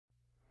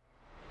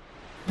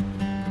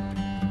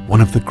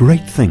One of the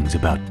great things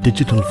about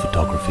digital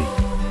photography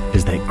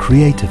is that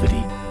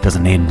creativity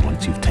doesn't end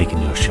once you've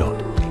taken your shot.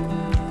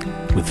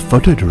 With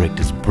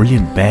PhotoDirector's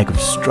brilliant bag of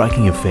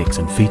striking effects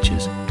and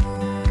features,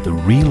 the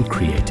real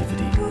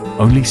creativity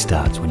only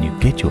starts when you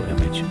get your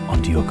image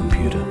onto your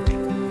computer.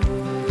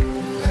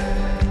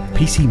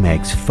 PC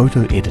Mag's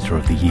Photo Editor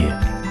of the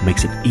Year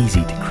makes it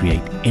easy to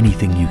create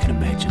anything you can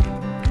imagine.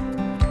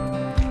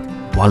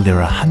 While there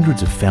are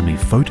hundreds of family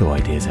photo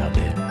ideas out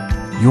there,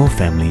 your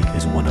family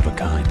is one of a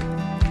kind.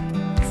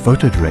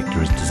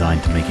 PhotoDirector is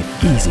designed to make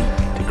it easy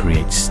to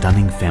create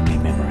stunning family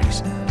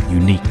memories,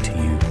 unique to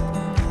you.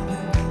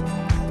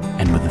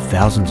 And with the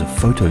thousands of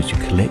photos you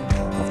collect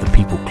of the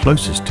people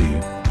closest to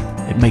you,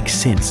 it makes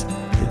sense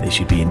that there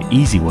should be an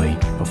easy way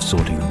of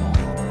sorting them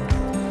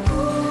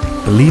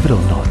all. Believe it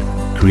or not,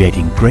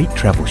 creating great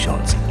travel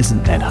shots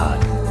isn't that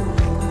hard.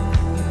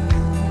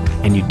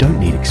 And you don't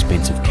need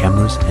expensive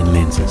cameras and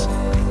lenses.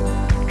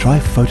 Try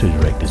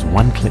PhotoDirector's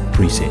one-click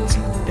presets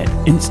that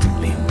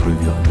instantly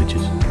improve your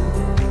images.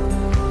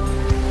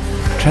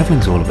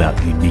 Traveling's all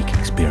about unique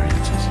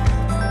experiences,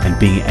 and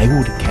being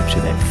able to capture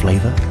that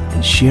flavour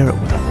and share it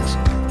with others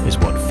is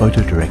what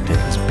PhotoDirector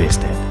is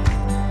best at.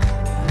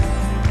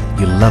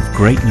 You'll love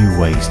great new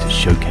ways to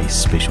showcase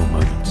special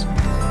moments.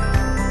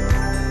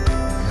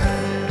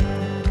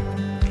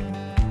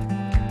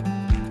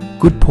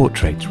 Good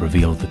portraits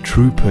reveal the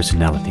true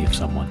personality of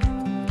someone.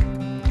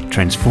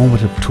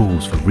 Transformative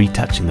tools for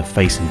retouching the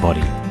face and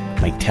body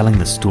make telling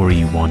the story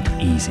you want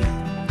easy.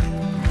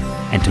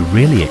 And to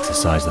really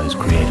exercise those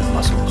creative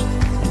muscles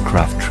and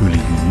craft truly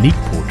unique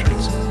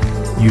portraits,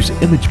 use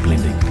image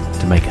blending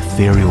to make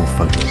ethereal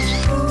photos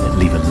that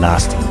leave a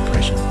lasting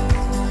impression.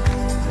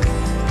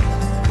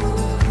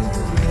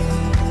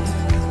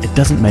 It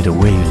doesn't matter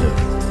where you live,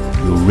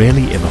 you're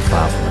rarely ever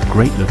far from a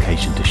great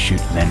location to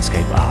shoot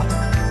landscape art.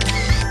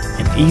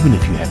 And even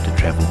if you have to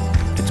travel,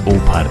 it's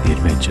all part of the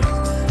adventure.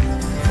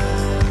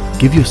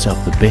 Give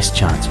yourself the best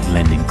chance of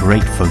landing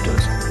great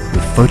photos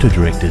with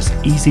PhotoDirector's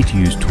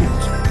easy-to-use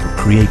tools for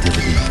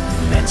creativity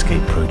in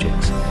landscape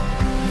projects.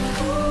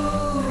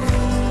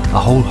 A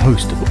whole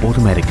host of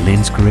automatic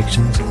lens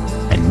corrections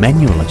and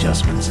manual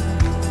adjustments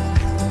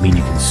mean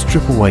you can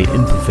strip away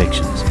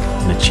imperfections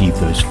and achieve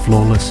those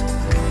flawless,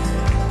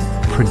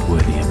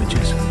 print-worthy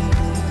images.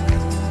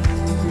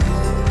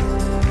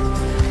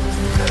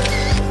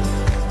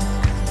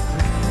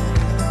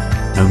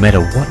 No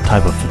matter what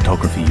type of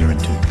photography you're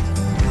into,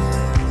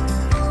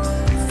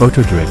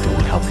 PhotoDirector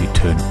will help you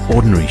turn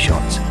ordinary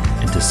shots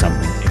into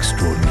something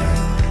extraordinary.